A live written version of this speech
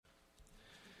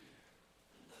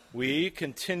We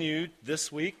continued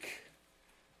this week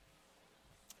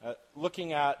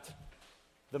looking at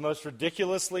the most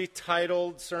ridiculously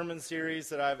titled sermon series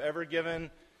that I've ever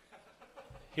given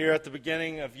here at the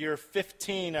beginning of year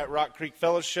 15 at Rock Creek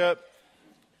Fellowship.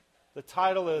 The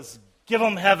title is Give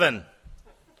 'em Heaven.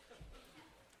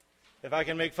 If I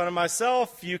can make fun of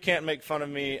myself, you can't make fun of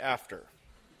me after.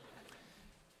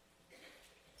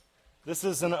 This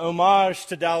is an homage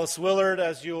to Dallas Willard,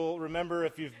 as you'll remember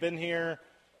if you've been here.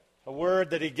 A word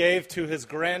that he gave to his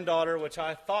granddaughter, which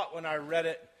I thought when I read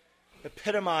it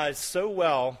epitomized so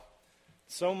well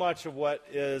so much of what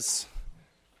is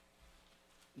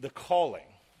the calling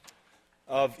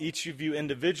of each of you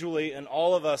individually and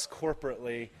all of us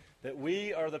corporately, that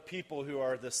we are the people who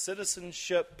are the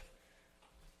citizenship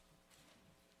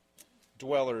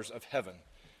dwellers of heaven.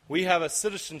 We have a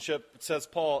citizenship, says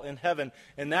Paul, in heaven,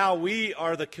 and now we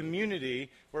are the community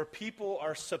where people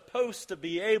are supposed to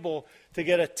be able to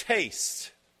get a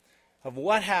taste of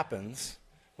what happens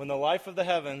when the life of the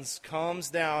heavens comes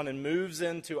down and moves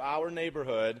into our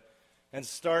neighborhood and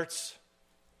starts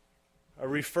a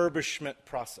refurbishment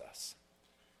process.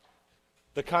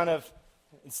 The kind of,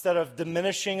 instead of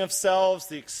diminishing of selves,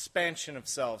 the expansion of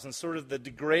selves, and sort of the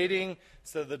degrading,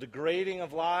 instead of the degrading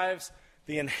of lives,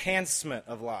 the enhancement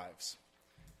of lives.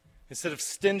 Instead of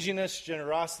stinginess,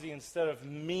 generosity. Instead of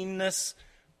meanness,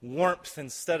 warmth.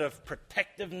 Instead of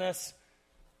protectiveness,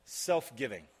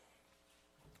 self-giving.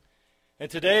 And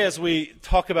today, as we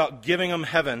talk about giving them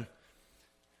heaven,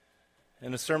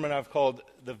 in a sermon I've called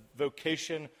The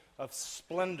Vocation of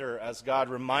Splendor, as God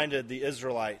reminded the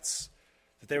Israelites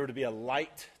that they were to be a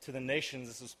light to the nations.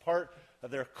 This is part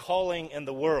of their calling in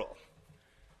the world.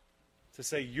 To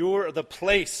say, you're the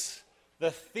place, the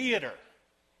theater,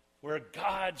 where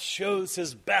God shows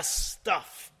his best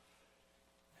stuff.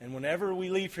 And whenever we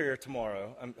leave here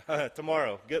tomorrow,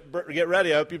 get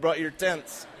ready. I hope you brought your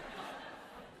tents.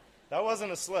 That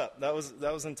wasn't a slip. That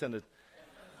was intended.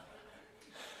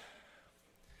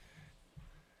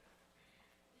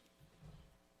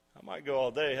 I might go all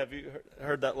day. Have you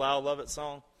heard that Lyle Lovett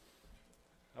song?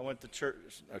 I went to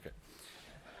church. Okay.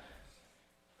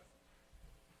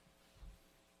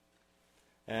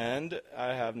 And I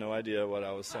have no idea what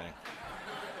I was saying.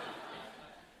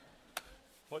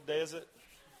 What day is it?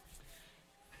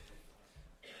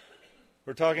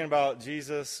 We're talking about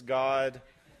Jesus, God,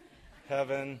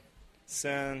 heaven,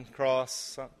 sin,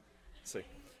 cross. Let's see.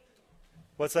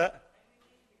 What's that?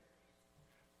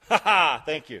 Ha!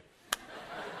 Thank you.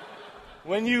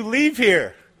 When you leave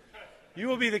here, you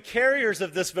will be the carriers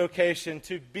of this vocation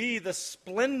to be the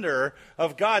splendor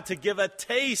of God, to give a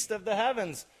taste of the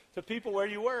heavens to people where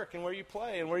you work and where you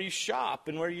play and where you shop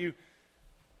and where you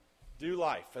do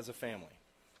life as a family.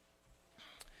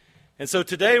 And so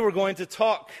today we're going to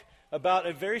talk about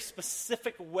a very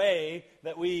specific way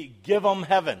that we give them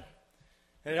heaven.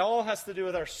 And it all has to do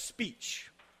with our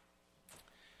speech.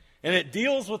 And it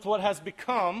deals with what has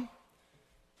become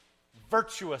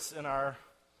virtuous in our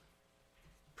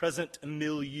present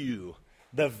milieu,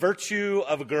 the virtue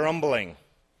of grumbling.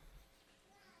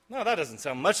 No, that doesn't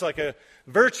sound much like a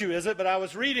virtue, is it? But I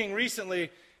was reading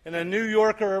recently in a New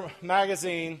Yorker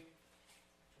magazine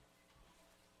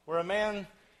where a man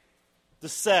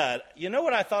just said, you know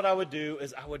what I thought I would do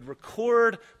is I would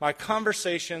record my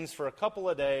conversations for a couple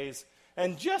of days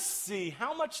and just see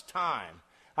how much time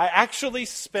I actually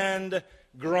spend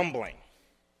grumbling,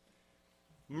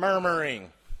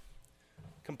 murmuring,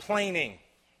 complaining.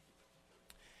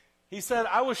 He said,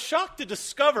 I was shocked to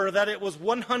discover that it was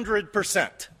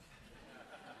 100%.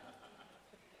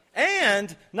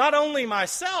 And not only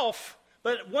myself,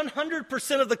 but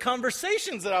 100% of the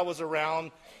conversations that I was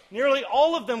around, nearly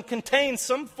all of them contain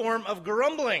some form of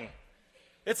grumbling.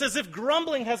 It's as if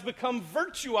grumbling has become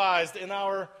virtuized in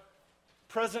our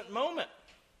present moment.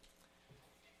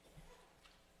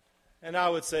 And I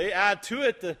would say, add to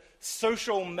it the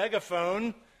social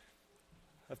megaphone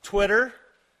of Twitter,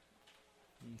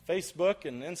 and Facebook,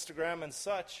 and Instagram, and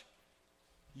such.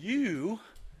 You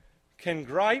can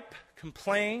gripe,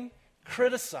 complain,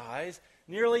 criticize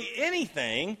nearly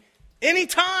anything,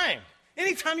 anytime.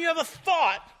 Anytime you have a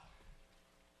thought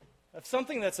of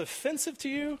something that's offensive to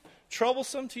you,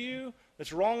 troublesome to you,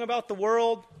 that's wrong about the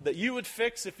world, that you would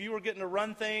fix if you were getting to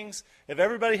run things, if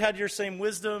everybody had your same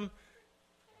wisdom,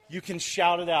 you can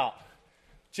shout it out.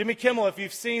 Jimmy Kimmel, if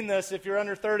you've seen this, if you're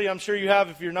under 30, I'm sure you have.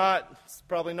 If you're not, it's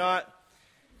probably not,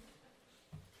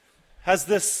 has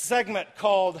this segment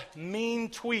called Mean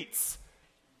Tweets.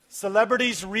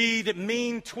 Celebrities read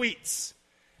mean tweets.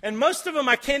 And most of them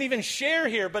I can't even share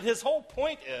here, but his whole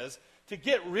point is to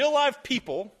get real live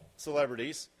people,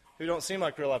 celebrities, who don't seem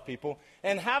like real life people,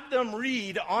 and have them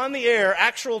read on the air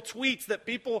actual tweets that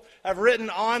people have written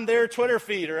on their Twitter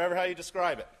feed, or however how you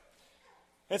describe it.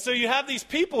 And so you have these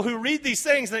people who read these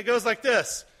things, and it goes like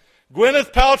this.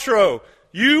 Gwyneth Paltrow,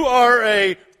 you are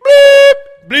a bleep,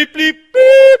 bleep, bleep,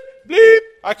 bleep, bleep.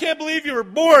 I can't believe you were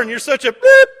born. You're such a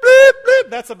bleep, bleep, bleep.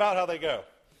 That's about how they go.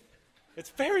 It's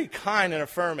very kind and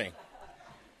affirming.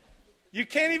 You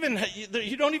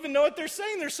don't even know what they're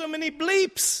saying. There's so many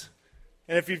bleeps.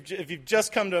 And if you've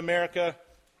just come to America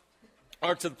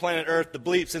or to the planet Earth, the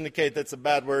bleeps indicate that's a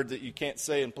bad word that you can't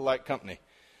say in polite company.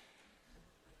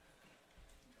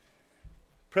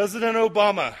 President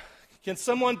Obama, can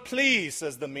someone please,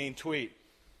 says the mean tweet,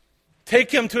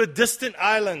 take him to a distant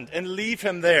island and leave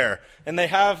him there. And they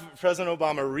have President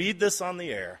Obama read this on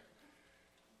the air.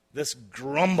 This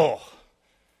grumble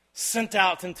sent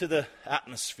out into the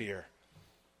atmosphere.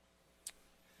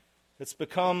 It's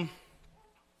become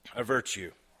a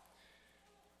virtue.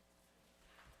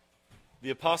 The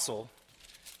apostle,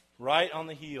 right on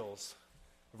the heels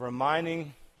of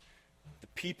reminding the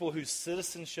people whose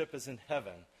citizenship is in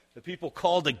heaven, the people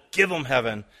called to give them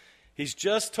heaven, he's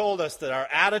just told us that our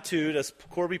attitude, as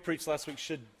Corby preached last week,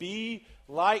 should be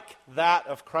like that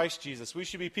of Christ Jesus. We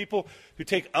should be people who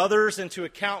take others into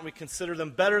account. We consider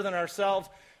them better than ourselves.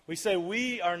 We say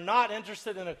we are not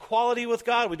interested in equality with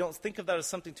God. We don't think of that as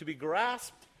something to be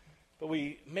grasped, but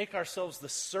we make ourselves the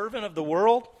servant of the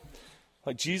world,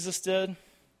 like Jesus did.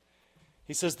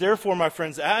 He says, therefore, my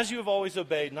friends, as you have always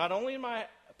obeyed, not only in my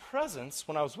presence,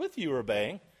 when I was with you, you were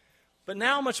obeying, but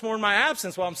now much more in my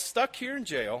absence, while I'm stuck here in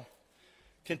jail,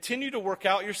 continue to work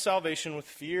out your salvation with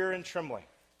fear and trembling.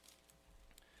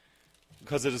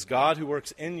 Because it is God who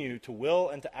works in you to will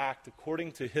and to act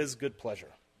according to his good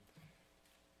pleasure.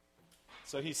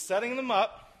 So he's setting them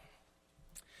up,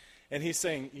 and he's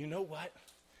saying, you know what?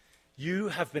 You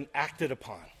have been acted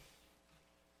upon.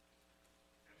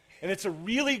 And it's a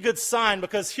really good sign,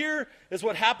 because here is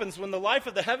what happens when the life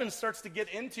of the heavens starts to get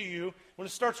into you, when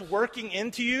it starts working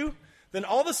into you, then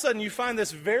all of a sudden you find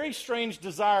this very strange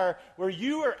desire where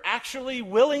you are actually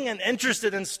willing and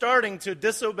interested in starting to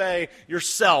disobey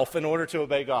yourself in order to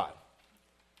obey God.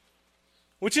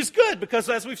 Which is good, because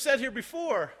as we've said here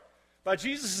before, by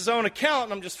Jesus' own account,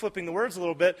 and I'm just flipping the words a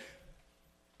little bit,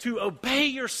 to obey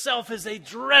yourself is a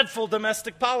dreadful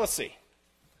domestic policy.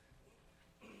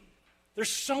 There's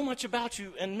so much about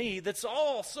you and me that's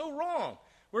all so wrong.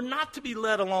 We're not to be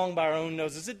led along by our own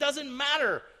noses. It doesn't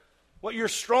matter what your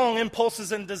strong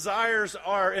impulses and desires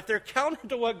are. If they're counter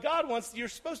to what God wants, you're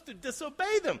supposed to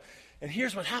disobey them. And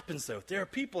here's what happens, though. There are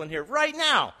people in here right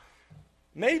now,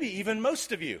 maybe even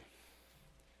most of you,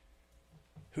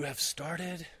 who have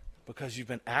started, because you've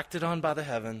been acted on by the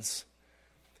heavens,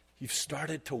 you've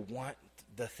started to want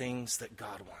the things that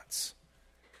God wants.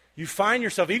 You find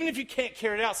yourself, even if you can't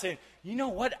carry it out, saying, you know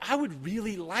what, I would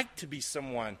really like to be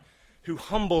someone who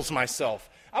humbles myself.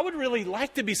 I would really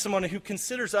like to be someone who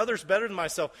considers others better than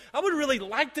myself. I would really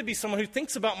like to be someone who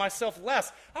thinks about myself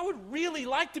less. I would really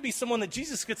like to be someone that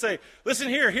Jesus could say, listen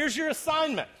here, here's your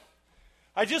assignment.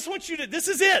 I just want you to, this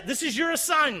is it. This is your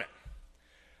assignment.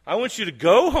 I want you to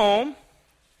go home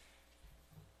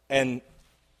and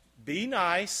be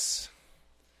nice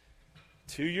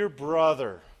to your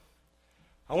brother.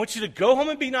 I want you to go home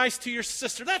and be nice to your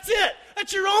sister. That's it.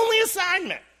 That's your only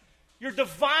assignment. Your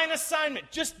divine assignment.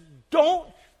 Just don't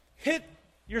hit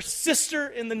your sister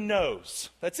in the nose.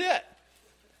 That's it.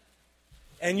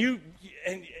 And you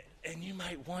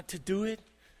might want to do it,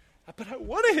 but I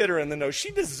want to hit her in the nose.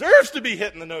 She deserves to be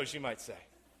hit in the nose, you might say.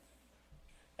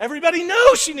 Everybody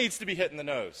knows she needs to be hit in the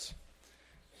nose.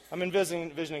 I'm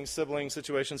envisioning sibling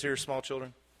situations here, small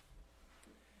children.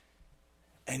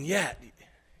 And yet,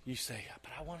 you say,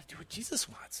 but I want to do what Jesus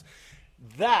wants.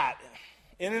 That,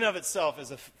 in and of itself, is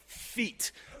a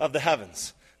feat of the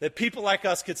heavens. That people like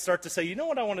us could start to say, you know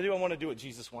what I want to do? I want to do what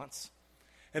Jesus wants.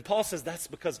 And Paul says that's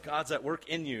because God's at work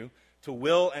in you to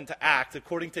will and to act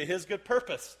according to his good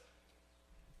purpose.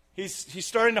 He's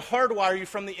starting to hardwire you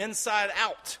from the inside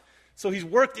out. So he's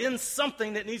worked in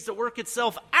something that needs to work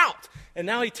itself out. And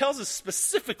now he tells us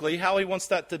specifically how he wants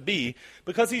that to be,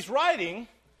 because he's writing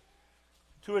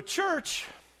to a church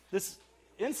that's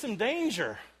in some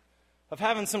danger of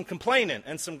having some complaining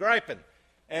and some griping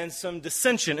and some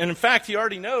dissension. And in fact, he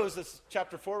already knows, as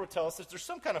chapter 4 would tell us, that there's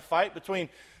some kind of fight between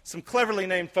some cleverly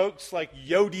named folks like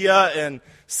Euodia and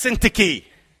Syntyche.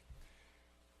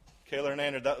 Kayla and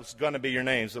Andrew, that was going to be your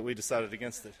names, but we decided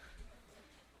against it.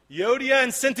 Euodia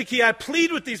and Syntyche, I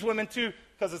plead with these women to,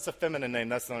 because it's a feminine name,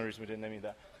 that's the only reason we didn't name you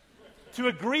that, to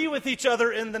agree with each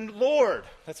other in the Lord.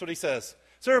 That's what he says.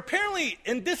 So they're apparently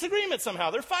in disagreement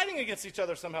somehow. They're fighting against each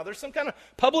other somehow. There's some kind of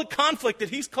public conflict that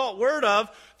he's caught word of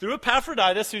through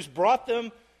Epaphroditus, who's brought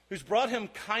him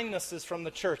kindnesses from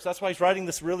the church. That's why he's writing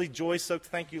this really joy-soaked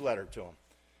thank you letter to him.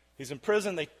 He's in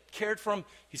prison. They cared for him.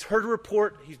 He's heard a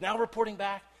report. He's now reporting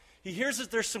back. He hears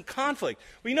that there's some conflict.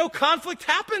 We know conflict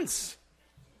happens.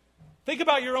 Think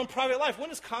about your own private life. When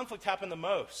does conflict happen the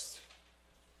most?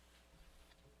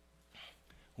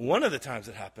 One of the times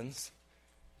it happens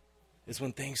is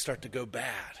when things start to go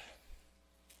bad.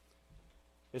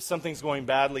 If something's going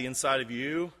badly inside of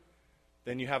you,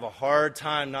 then you have a hard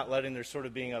time not letting there sort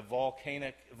of being a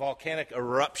volcanic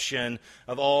eruption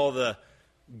of all the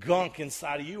gunk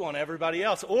inside of you on everybody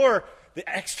else. Or the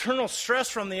external stress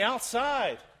from the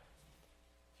outside.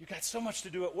 You've got so much to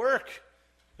do at work.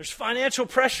 There's financial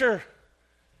pressure.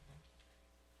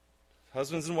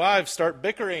 Husbands and wives start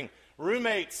bickering.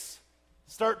 Roommates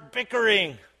start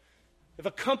bickering. If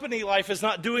a company life is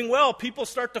not doing well, people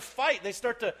start to fight. They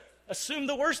start to assume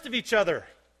the worst of each other.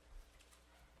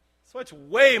 So it's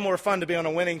way more fun to be on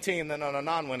a winning team than on a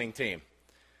non-winning team.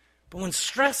 But when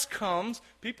stress comes,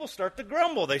 people start to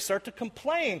grumble. They start to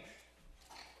complain.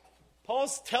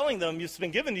 Paul's telling them, it's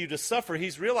been given to you to suffer.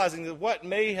 He's realizing that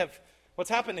what's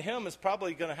happened to him is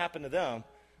probably going to happen to them.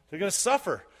 They're going to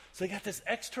suffer. So they got this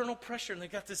external pressure and they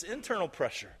got this internal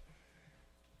pressure.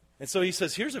 And so he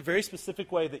says, here's a very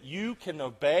specific way that you can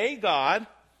obey God,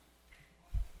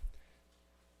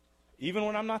 even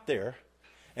when I'm not there,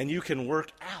 and you can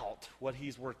work out what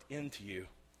he's worked into you.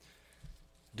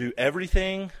 Do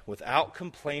everything without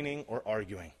complaining or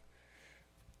arguing.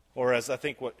 Or as I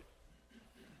think what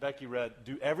Becky read,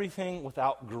 do everything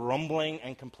without grumbling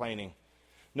and complaining.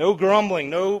 No grumbling,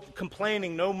 no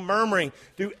complaining, no murmuring.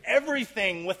 Do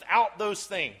everything without those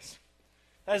things.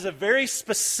 That is a very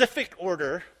specific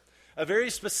order, a very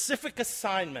specific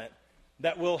assignment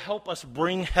that will help us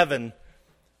bring heaven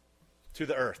to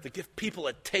the earth, to give people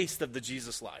a taste of the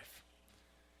Jesus life.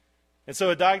 And so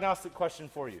a diagnostic question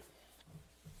for you.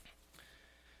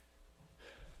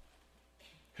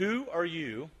 Who are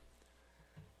you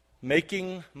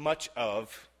making much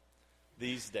of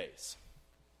these days?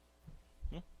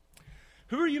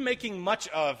 Who are you making much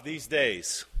of these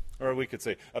days? Or we could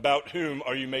say, about whom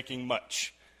are you making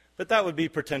much? But that would be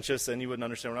pretentious and you wouldn't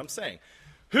understand what I'm saying.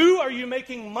 Who are you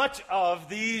making much of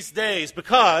these days?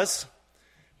 Because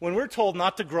when we're told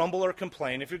not to grumble or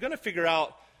complain, if you're going to figure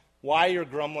out why you're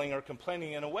grumbling or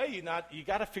complaining, in a way, you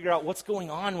got to figure out what's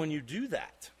going on when you do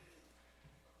that.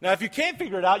 Now, if you can't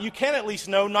figure it out, you can at least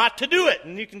know not to do it,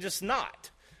 and you can just not.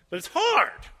 But it's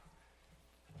hard.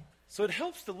 So it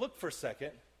helps to look for a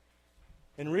second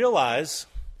and realize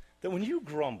that when you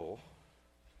grumble,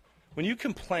 when you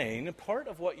complain, part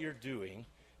of what you're doing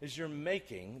is you're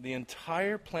making the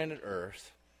entire planet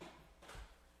Earth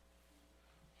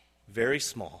very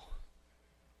small.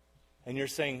 And you're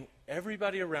saying,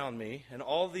 everybody around me and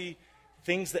all the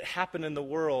things that happen in the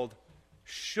world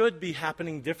should be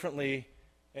happening differently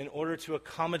in order to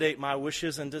accommodate my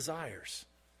wishes and desires.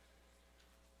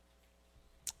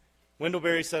 Wendell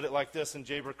Berry said it like this in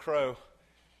Jayber Crow.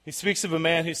 He speaks of a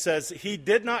man who says, he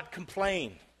did not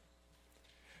complain,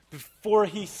 for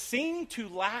he seemed to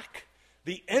lack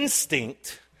the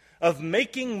instinct of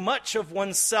making much of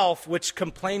oneself, which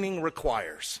complaining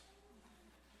requires.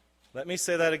 Let me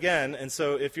say that again, and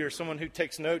so if you're someone who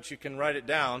takes notes, you can write it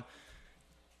down.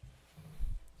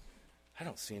 I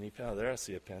don't see any pen. Oh, there I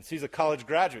see a pen. She's a college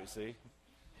graduate, see?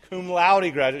 Cum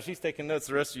laude graduate. She's taking notes.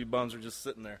 The rest of you bums are just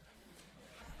sitting there.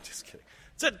 Just kidding.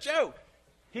 It's a joke.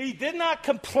 He did not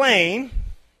complain,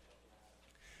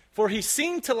 for he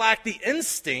seemed to lack the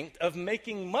instinct of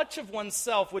making much of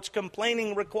oneself, which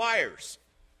complaining requires.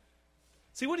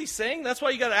 See what he's saying? That's why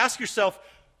you got to ask yourself,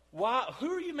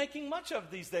 who are you making much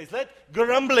of these days? Let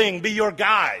grumbling be your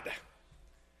guide.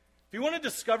 If you want to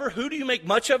discover who do you make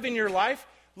much of in your life,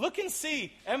 look and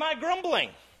see, am I grumbling?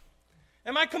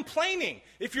 Am I complaining?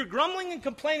 If you're grumbling and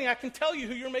complaining, I can tell you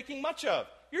who you're making much of.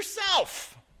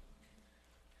 Yourself.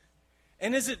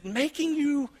 And is it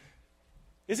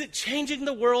changing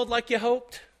the world like you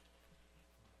hoped?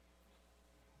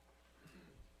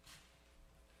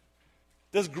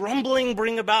 Does grumbling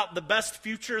bring about the best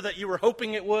future that you were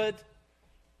hoping it would?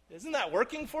 Isn't that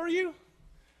working for you?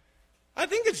 I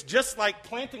think it's just like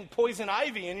planting poison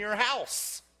ivy in your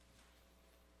house.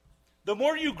 The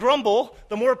more you grumble,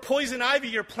 the more poison ivy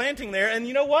you're planting there. And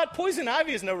you know what? Poison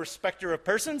ivy is no respecter of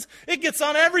persons. It gets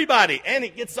on everybody, and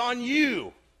it gets on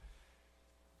you.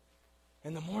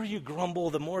 And the more you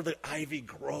grumble, the more the ivy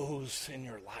grows in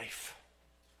your life.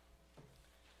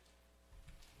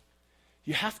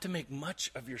 You have to make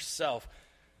much of yourself.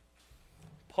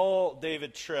 Paul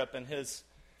David Tripp, in his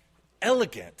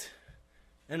elegant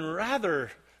and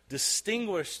rather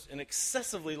distinguished and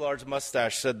excessively large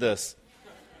mustache, said this.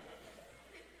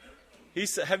 He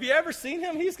said, have you ever seen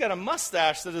him? He's got a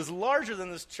mustache that is larger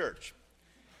than this church.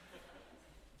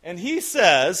 And he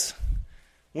says,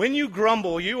 when you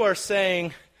grumble, you are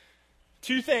saying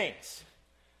two things.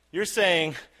 You're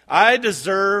saying, I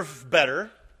deserve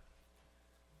better,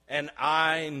 and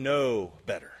I know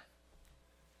better.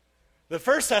 The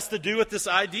first has to do with this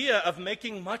idea of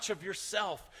making much of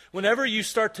yourself. Whenever you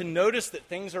start to notice that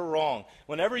things are wrong,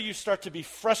 whenever you start to be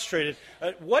frustrated,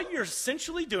 what you're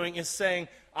essentially doing is saying,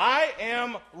 I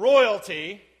am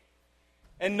royalty,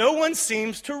 and no one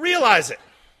seems to realize it.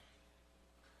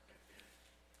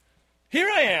 Here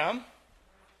I am,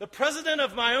 the president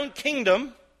of my own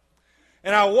kingdom,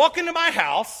 and I walk into my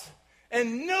house,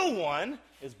 and no one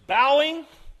is bowing.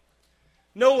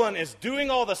 No one is doing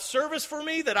all the service for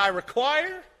me that I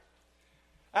require.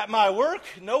 At my work,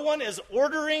 no one is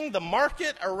ordering the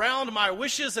market around my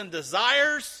wishes and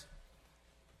desires.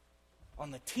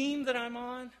 On the team that I'm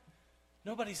on,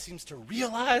 nobody seems to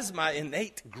realize my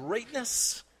innate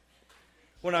greatness.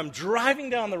 When I'm driving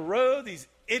down the road, these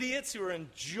idiots who are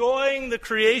enjoying the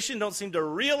creation don't seem to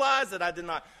realize that I did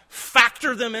not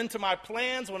factor them into my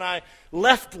plans when I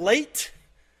left late.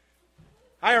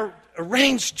 I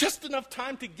arranged just enough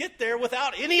time to get there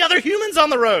without any other humans on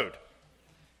the road.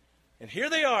 And here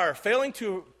they are, failing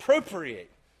to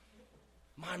appropriate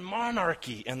my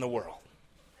monarchy in the world.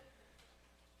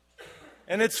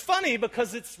 And it's funny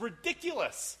because it's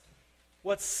ridiculous.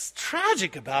 What's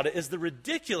tragic about it is the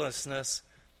ridiculousness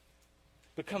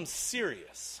becomes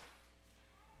serious.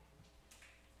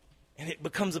 And it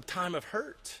becomes a time of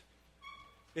hurt.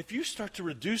 If you start to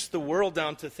reduce the world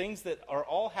down to things that are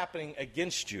all happening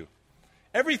against you,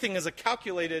 everything is a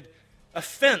calculated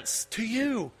offense to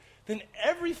you, then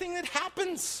everything that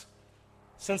happens,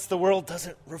 since the world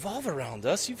doesn't revolve around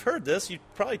us, you've heard this, you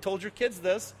probably told your kids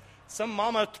this, some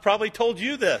mama probably told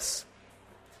you this.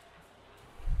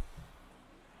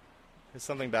 Is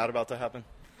something bad about to happen?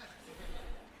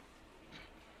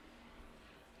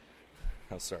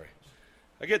 I'm sorry.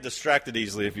 I get distracted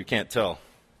easily if you can't tell.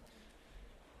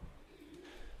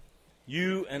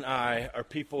 You and I are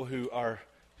people who are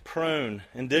prone,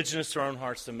 indigenous to our own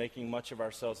hearts, to making much of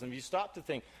ourselves. And if you stop to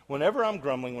think, whenever I'm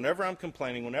grumbling, whenever I'm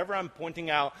complaining, whenever I'm pointing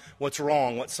out what's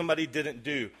wrong, what somebody didn't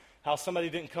do, how somebody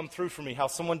didn't come through for me, how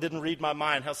someone didn't read my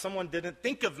mind, how someone didn't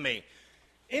think of me,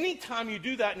 anytime you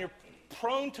do that and you're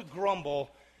prone to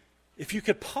grumble, if you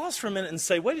could pause for a minute and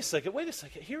say, wait a second,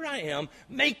 here I am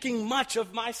making much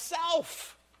of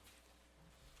myself.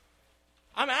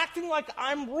 I'm acting like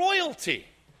I'm royalty.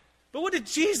 But what did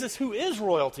Jesus, who is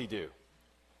royalty, do?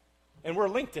 And we're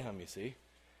linked to him, you see.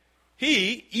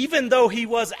 He, even though he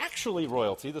was actually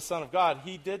royalty, the Son of God,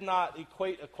 he did not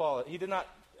equate equality. He did not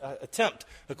attempt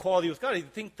equality with God. He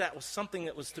didn't think that was something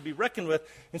that was to be reckoned with.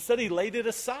 Instead, he laid it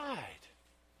aside.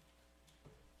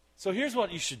 So here's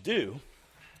what you should do.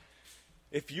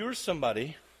 If you're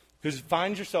somebody who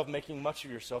finds yourself making much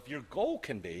of yourself, your goal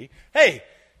can be, hey,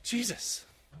 Jesus,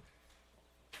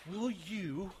 will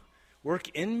you work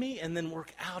in me and then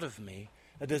work out of me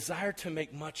a desire to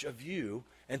make much of you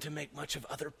and to make much of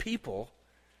other people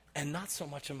and not so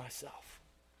much of myself?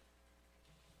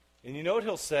 And you know what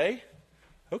he'll say?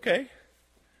 Okay.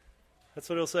 That's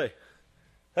what he'll say.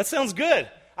 That sounds good.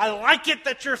 I like it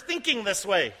that you're thinking this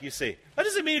way, you see. That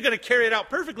doesn't mean you're going to carry it out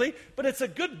perfectly, but it's a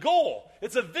good goal.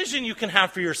 It's a vision you can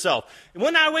have for yourself.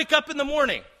 When I wake up in the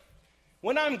morning,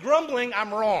 when I'm grumbling,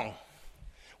 I'm wrong.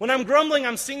 When I'm grumbling,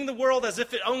 I'm seeing the world as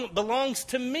if it belongs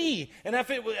to me, and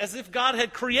as if God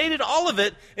had created all of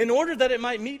it in order that it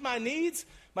might meet my needs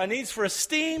for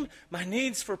esteem, my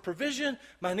needs for provision,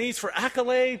 my needs for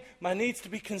accolade, my needs to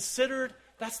be considered.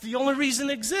 That's the only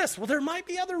reason it exists. Well, there might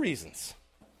be other reasons.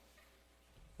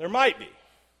 There might be.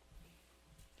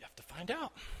 You have to find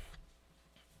out.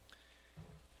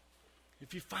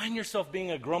 If you find yourself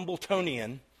being a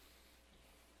Grumbletonian,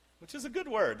 which is a good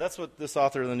word, that's what this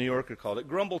author of the New Yorker called it,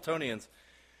 Grumbletonians,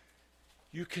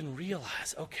 you can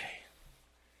realize, okay,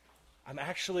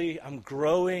 I'm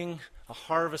growing a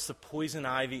harvest of poison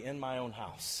ivy in my own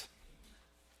house.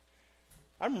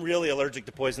 I'm really allergic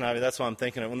to poison ivy. That's what I'm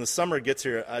thinking of. When the summer gets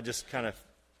here, I just kind of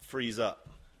freeze up.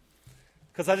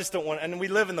 Because I just don't want, and we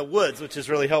live in the woods, which is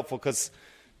really helpful because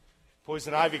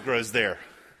poison ivy grows there.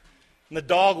 And the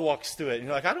dog walks through it, and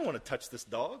you're like, I don't want to touch this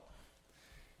dog.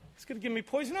 It's going to give me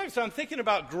poison ivy. So I'm thinking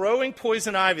about growing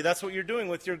poison ivy. That's what you're doing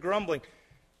with your grumbling.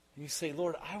 And you say,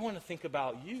 Lord, I want to think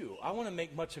about you. I want to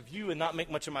make much of you and not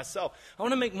make much of myself. I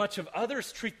want to make much of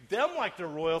others, treat them like they're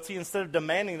royalty instead of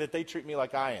demanding that they treat me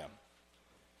like I am.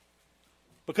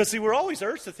 Because, see, we're always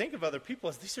urged to think of other people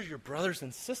as these are your brothers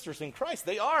and sisters in Christ.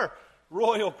 They are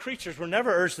royal creatures. We're never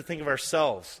urged to think of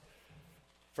ourselves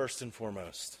first and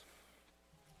foremost.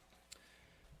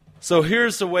 So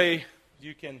here's the way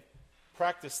you can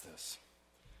practice this.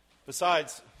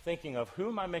 Besides thinking of who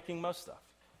am I making most of?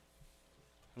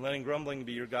 And letting grumbling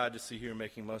be your guide to see who you're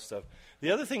making most of.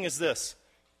 The other thing is this,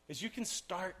 is you can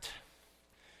start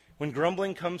when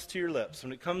grumbling comes to your lips,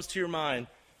 when it comes to your mind,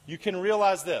 you can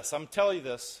realize this. I'm telling you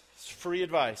this. It's free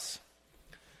advice.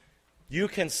 You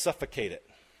can suffocate it.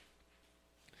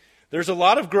 There's a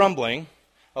lot of grumbling,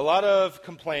 a lot of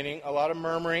complaining, a lot of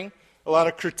murmuring, a lot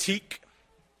of critique,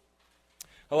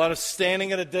 a lot of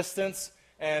standing at a distance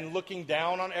and looking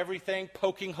down on everything,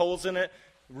 poking holes in it,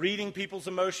 reading people's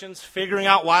emotions, figuring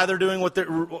out why they're doing what they're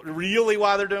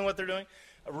doing,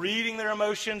 reading their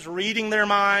emotions, reading their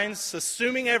minds,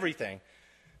 assuming everything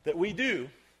that we do,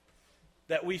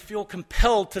 that we feel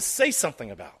compelled to say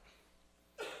something about.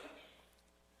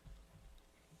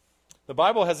 The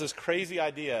Bible has this crazy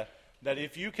idea that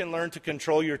if you can learn to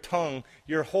control your tongue,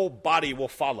 your whole body will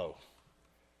follow.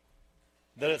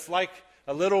 That it's like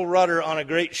a little rudder on a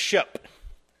great ship.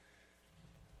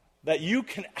 That you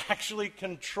can actually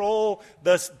control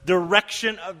the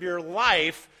direction of your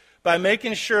life by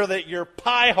making sure that your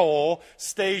pie hole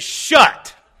stays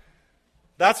shut.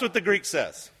 That's what the Greek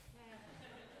says.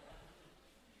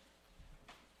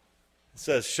 It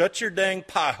says, shut your dang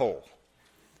pie hole.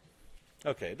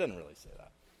 Okay, it doesn't really say that.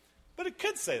 But it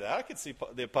could say that. I could see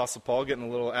the Apostle Paul getting a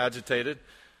little agitated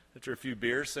after a few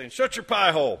beers saying, shut your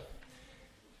pie hole.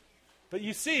 But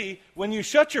you see, when you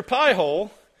shut your pie hole,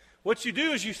 what you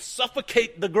do is you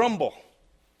suffocate the grumble.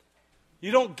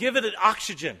 You don't give it an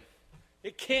oxygen.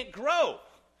 It can't grow.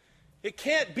 It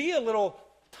can't be a little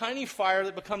tiny fire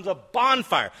that becomes a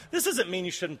bonfire. This doesn't mean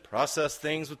you shouldn't process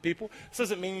things with people. This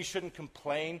doesn't mean you shouldn't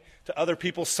complain to other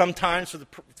people sometimes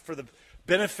for the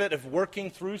benefit of working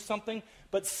through something.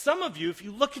 But some of you, if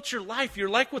you look at your life, you're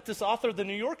like what this author of The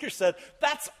New Yorker said,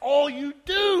 that's all you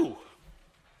do.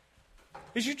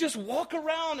 Is you just walk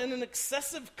around in an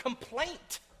excessive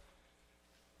complaint.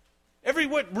 Every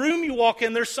room you walk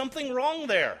in, there's something wrong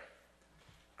there.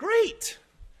 Great.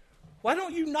 Why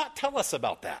don't you not tell us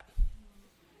about that?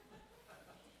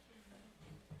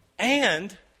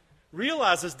 And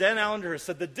realize, as Dan Allender has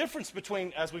said, the difference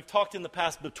between, as we've talked in the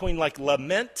past, between like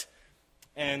lament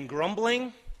and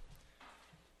grumbling.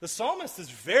 The psalmist is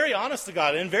very honest to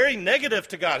God and very negative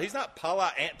to God. He's not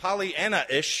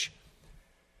Pollyanna-ish.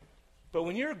 But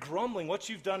when you're grumbling, what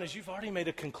you've done is you've already made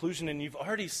a conclusion and you've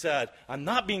already said, I'm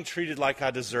not being treated like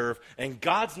I deserve, and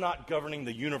God's not governing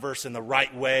the universe in the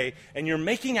right way, and you're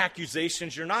making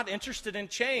accusations. You're not interested in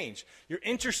change. You're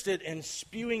interested in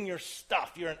spewing your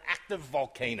stuff. You're an active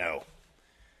volcano.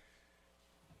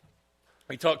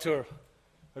 We talked to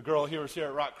a girl who was here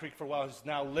at Rock Creek for a while who's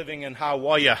now living in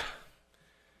Hawaii.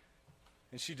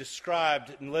 And she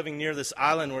described living near this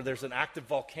island where there's an active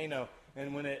volcano,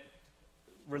 and when it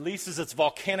releases its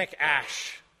volcanic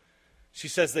ash, she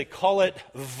says they call it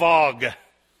VOG.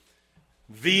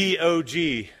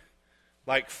 V-O-G,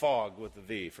 like fog with a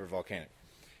V for volcanic.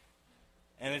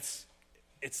 And it's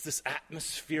this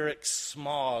atmospheric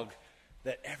smog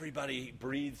that everybody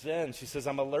breathes in. She says,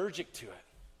 I'm allergic to it.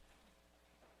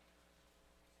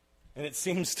 And it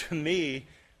seems to me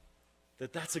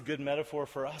that that's a good metaphor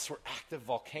for us. We're active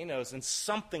volcanoes, and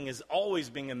something is always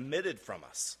being emitted from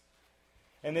us.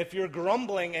 And if you're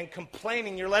grumbling and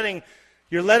complaining, you're letting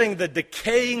the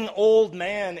decaying old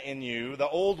man in you, the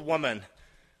old woman,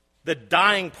 the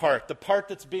dying part, the part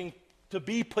that's to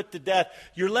be put to death,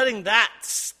 you're letting that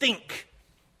stink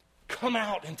come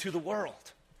out into the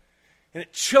world. And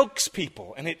it chokes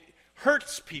people, and it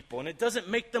hurts people, and it doesn't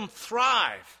make them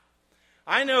thrive.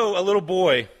 I know a little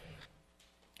boy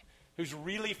who's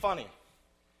really funny.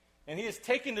 And he is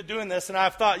taken to doing this, and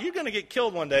I've thought, you're going to get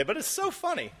killed one day, but it's so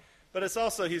funny. But it's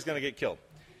also, he's going to get killed.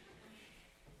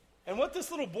 And what this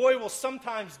little boy will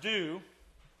sometimes do,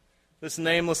 this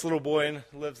nameless little boy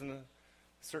lives in a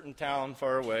certain town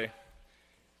far away.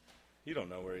 You don't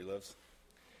know where he lives.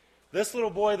 This little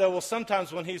boy, though, will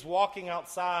sometimes, when he's walking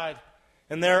outside,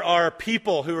 and there are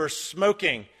people who are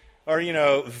smoking, or,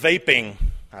 vaping,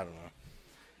 I don't know.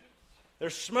 They're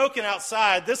smoking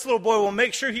outside. This little boy will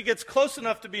make sure he gets close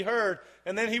enough to be heard,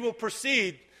 and then he will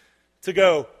proceed to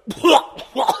go,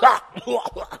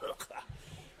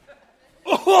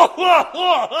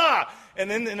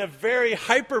 and then in a very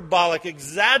hyperbolic,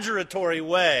 exaggeratory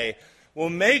way,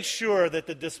 will make sure that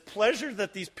the displeasure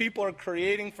that these people are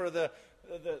creating for the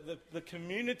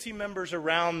community members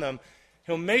around them,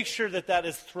 he'll make sure that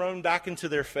is thrown back into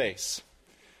their face.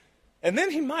 And then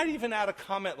he might even add a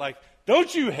comment like,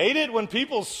 don't you hate it when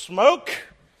people smoke?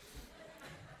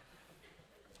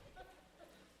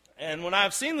 And when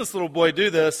I've seen this little boy do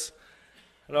this,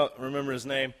 I don't remember his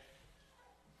name,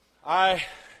 I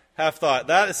have thought,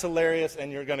 that is hilarious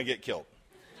and you're going to get killed.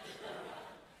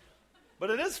 But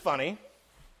it is funny.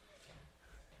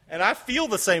 And I feel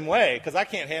the same way because I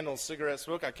can't handle cigarette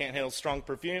smoke. I can't handle strong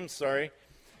perfumes, sorry.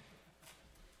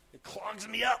 It clogs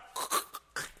me up.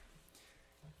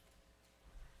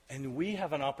 And we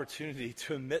have an opportunity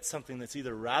to emit something that's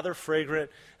either rather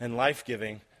fragrant and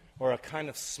life-giving or a kind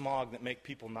of smog that make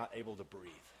people not able to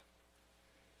breathe.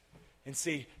 And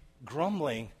see,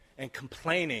 grumbling and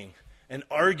complaining and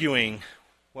arguing,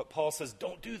 what Paul says,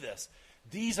 don't do this.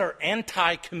 These are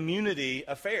anti-community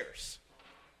affairs.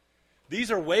 These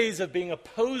are ways of being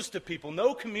opposed to people.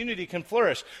 No community can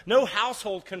flourish. No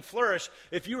household can flourish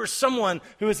if you are someone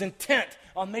who is intent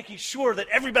on making sure that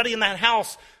everybody in that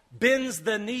house bends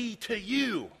the knee to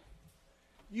you.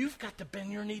 You've got to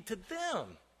bend your knee to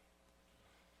them.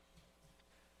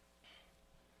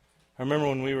 I remember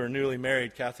when we were newly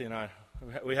married, Kathy and I,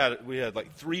 we had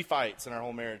like 3 fights in our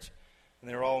whole marriage, and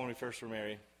they were all when we first were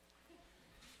married.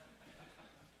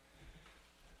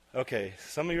 Okay,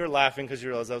 some of you are laughing because you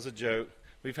realize that was a joke.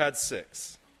 We've had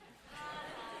 6.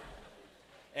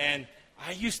 And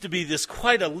I used to be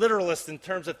quite a literalist in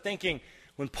terms of thinking,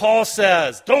 when Paul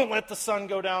says, don't let the sun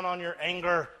go down on your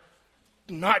anger,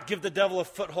 do not give the devil a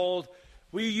foothold,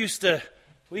 we used to,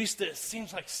 it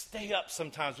seems like, stay up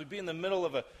sometimes. We'd be in the middle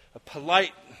of a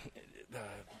polite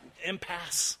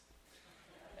impasse,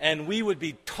 and we would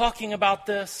be talking about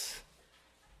this.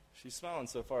 She's smiling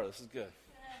so far. This is good.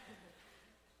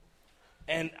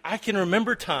 And I can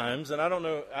remember times, and I don't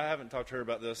know, I haven't talked to her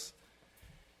about this.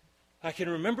 I can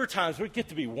remember times we'd get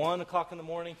to be 1 o'clock in the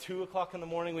morning, 2 o'clock in the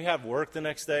morning. We have work the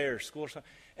next day or school or something.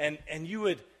 And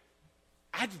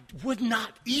I would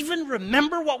not even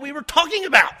remember what we were talking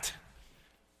about.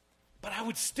 But I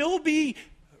would still be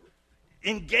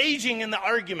engaging in the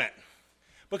argument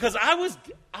because I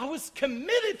was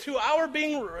committed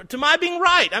to my being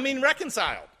right. I mean,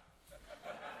 reconciled.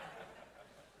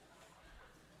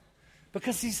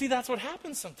 Because, you see, that's what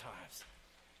happens sometimes.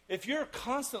 If you're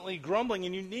constantly grumbling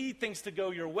and you need things to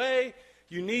go your way,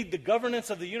 you need the governance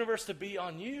of the universe to be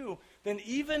on you, then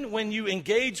even when you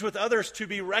engage with others to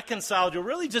be reconciled, you'll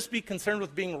really just be concerned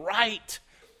with being right.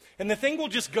 And the thing will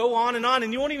just go on,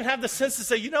 and you won't even have the sense to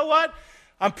say, you know what?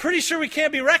 I'm pretty sure we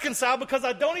can't be reconciled because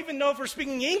I don't even know if we're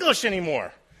speaking English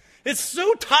anymore. It's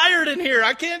so tired in here,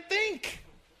 I can't think.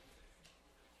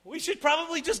 We should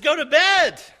probably just go to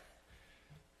bed.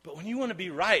 But when you want to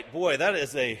be right, boy,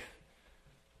 that's a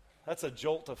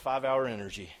jolt of 5-hour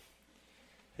energy.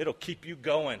 It'll keep you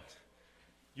going.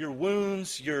 Your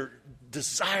wounds, your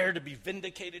desire to be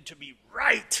vindicated, to be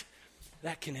right,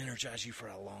 that can energize you for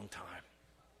a long time.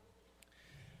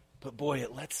 But boy,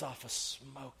 it lets off a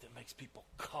smoke that makes people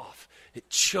cough. It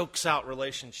chokes out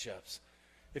relationships.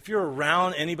 If you're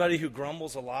around anybody who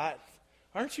grumbles a lot,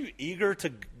 aren't you eager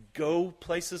to go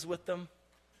places with them?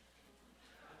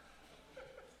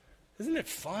 Isn't it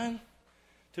fun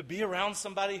to be around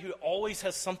somebody who always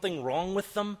has something wrong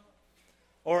with them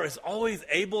or is always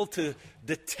able to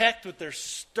detect with their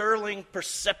sterling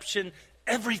perception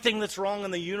everything that's wrong in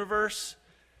the universe?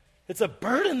 It's a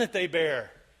burden that they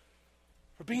bear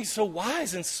for being so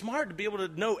wise and smart to be able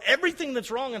to know everything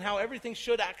that's wrong and how everything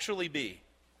should actually be.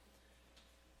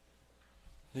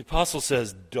 The apostle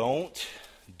says, don't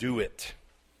do it.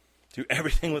 Do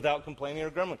everything without complaining or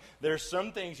grumbling. There are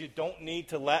some things you don't need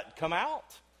to let come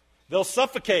out. They'll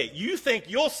suffocate. You think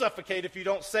you'll suffocate if you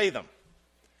don't say them.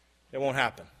 It won't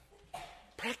happen.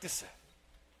 Practice it.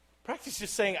 Practice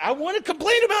just saying, I want to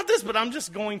complain about this, but I'm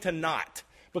just going to not.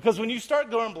 Because when you start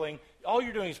grumbling, all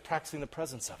you're doing is practicing the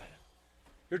presence of it.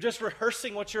 You're just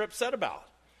rehearsing what you're upset about.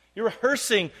 You're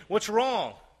rehearsing what's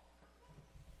wrong.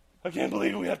 I can't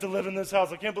believe we have to live in this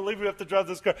house. I can't believe we have to drive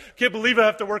this car. I can't believe I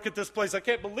have to work at this place. I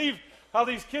can't believe how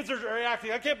these kids are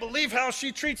reacting. I can't believe how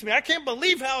she treats me. I can't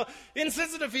believe how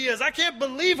insensitive he is. I can't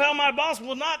believe how my boss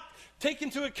will not take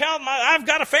into account I've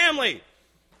got a family.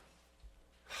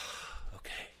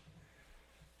 Okay.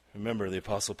 Remember, the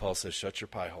Apostle Paul says, shut your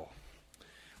pie hole.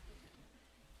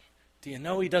 Do you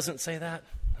know he doesn't say that?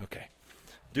 Okay.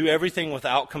 Do everything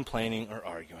without complaining or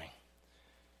arguing.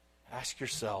 Ask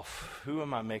yourself, who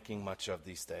am I making much of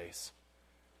these days?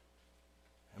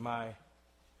 Am I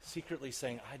secretly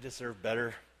saying, I deserve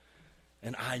better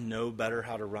and I know better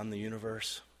how to run the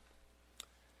universe?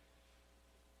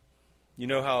 You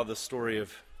know how the story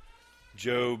of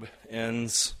Job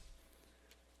ends?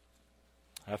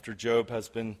 After Job has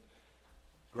been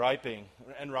griping,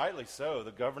 and rightly so.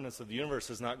 The governance of the universe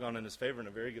has not gone in his favor in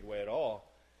a very good way at all.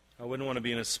 I wouldn't want to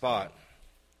be in his spot.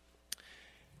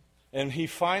 And he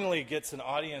finally gets an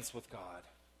audience with God.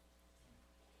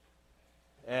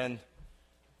 And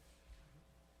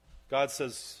God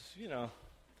says,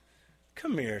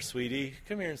 come here, sweetie.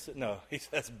 Come here and sit. No, he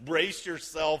says, brace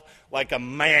yourself like a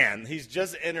man. He's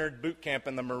just entered boot camp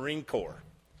in the Marine Corps.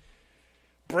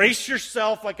 Brace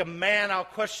yourself like a man. I'll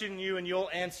question you and you'll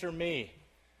answer me.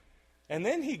 And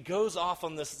then he goes off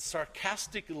on this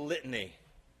sarcastic litany.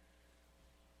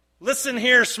 Listen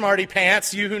here, smarty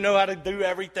pants, you who know how to do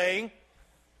everything.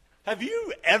 Have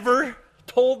you ever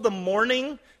told the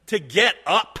morning to get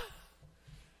up?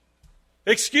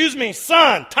 Excuse me,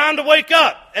 son, time to wake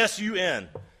up. S-U-N.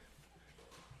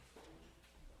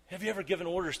 Have you ever given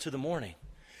orders to the morning?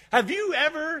 Have you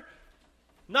ever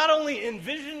not only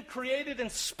envisioned, created, and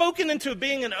spoken into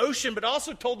being an ocean, but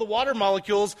also told the water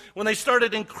molecules when they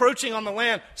started encroaching on the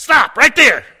land, stop right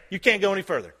there. You can't go any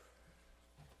further.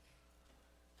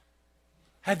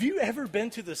 Have you ever been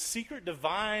to the secret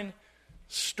divine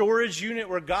storage unit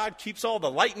where God keeps all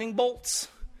the lightning bolts?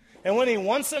 And when he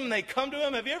wants them, they come to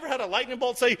him. Have you ever had a lightning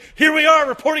bolt say, here we are,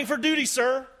 reporting for duty,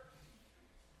 sir?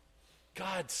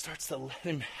 God starts to let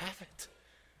him have it.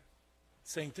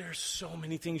 Saying, there's so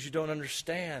many things you don't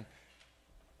understand,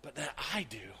 but that I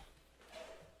do.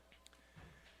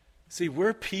 See,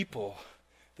 we're people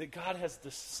that God has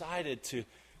decided to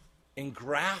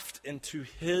engraft into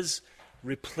his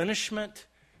replenishment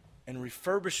and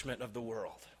refurbishment of the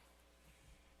world.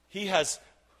 He has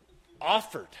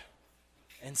offered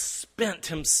and spent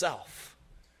himself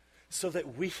so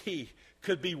that we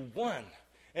could be one.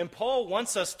 And Paul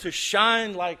wants us to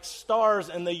shine like stars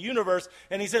in the universe.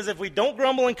 And he says if we don't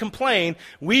grumble and complain,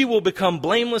 we will become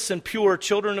blameless and pure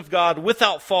children of God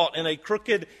without fault in a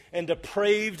crooked and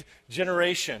depraved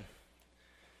generation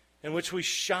in which we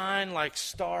shine like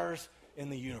stars in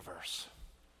the universe.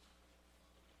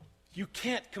 You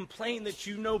can't complain that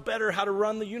you know better how to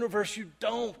run the universe. You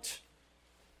don't.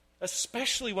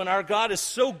 Especially when our God is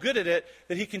so good at it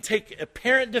that he can take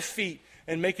apparent defeat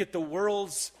and make it the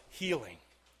world's healing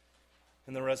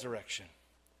in the resurrection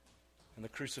and the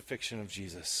crucifixion of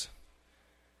Jesus.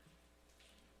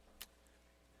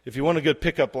 If you want a good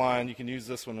pickup line, you can use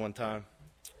this one time.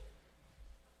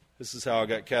 This is how I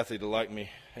got Kathy to like me,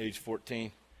 age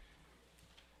 14.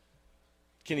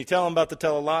 Can you tell him about the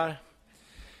tell a lie?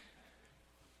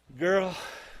 Girl,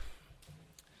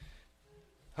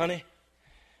 honey,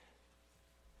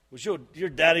 was your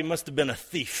daddy must have been a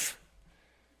thief.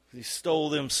 He stole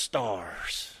them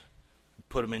stars and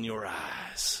put them in your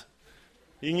eyes.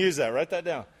 You can use that. Write that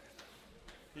down.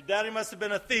 Your daddy must have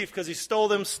been a thief because he stole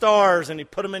them stars and he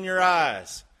put them in your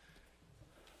eyes.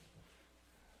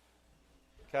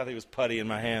 Kathy was putty in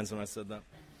my hands when I said that.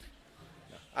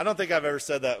 I don't think I've ever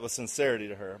said that with sincerity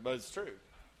to her, but it's true.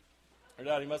 Her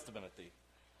daddy must have been a thief.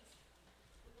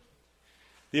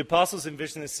 The apostles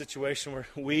envision this situation where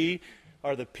we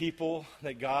are the people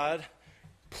that God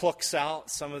plucks out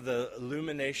some of the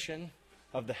illumination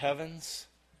of the heavens,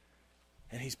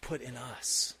 and he's put in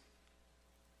us.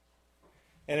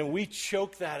 And if we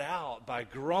choke that out by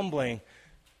grumbling,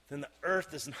 then the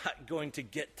earth is not going to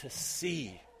get to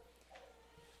see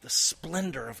the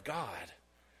splendor of God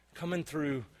coming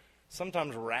through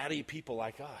sometimes ratty people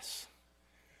like us.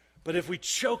 But if we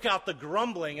choke out the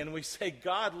grumbling and we say,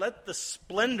 God, let the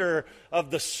splendor of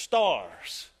the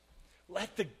stars,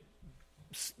 let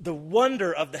the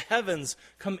wonder of the heavens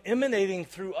come emanating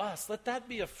through us. Let that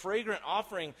be a fragrant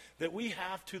offering that we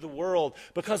have to the world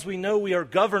because we know we are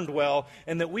governed well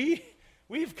and that we've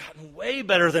gotten way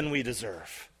better than we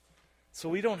deserve. So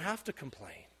we don't have to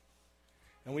complain.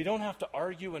 And we don't have to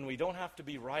argue and we don't have to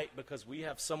be right because we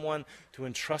have someone to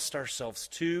entrust ourselves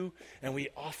to, and we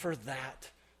offer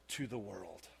that to the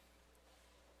world.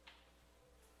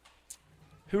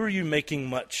 Who are you making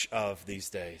much of these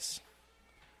days?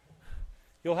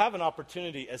 You'll have an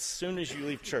opportunity as soon as you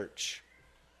leave church.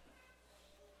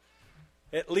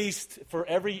 At least for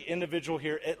every individual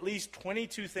here, at least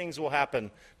 22 things will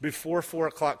happen before 4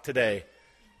 o'clock today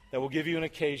that will give you an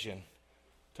occasion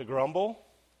to grumble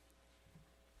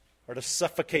or to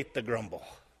suffocate the grumble,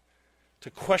 to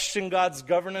question God's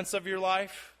governance of your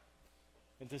life,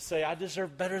 and to say, I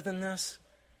deserve better than this,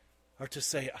 or to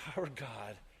say, our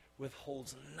God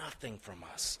withholds nothing from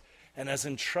us and has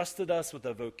entrusted us with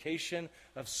a vocation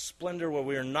of splendor where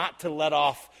we are not to let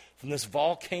off from this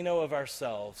volcano of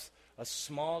ourselves a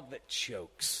smog that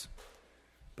chokes,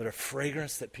 but a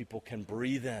fragrance that people can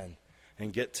breathe in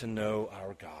and get to know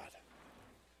our God.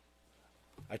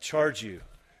 I charge you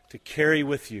to carry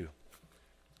with you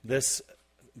this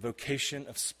vocation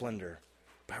of splendor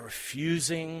by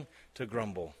refusing to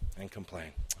grumble and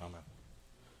complain. Amen.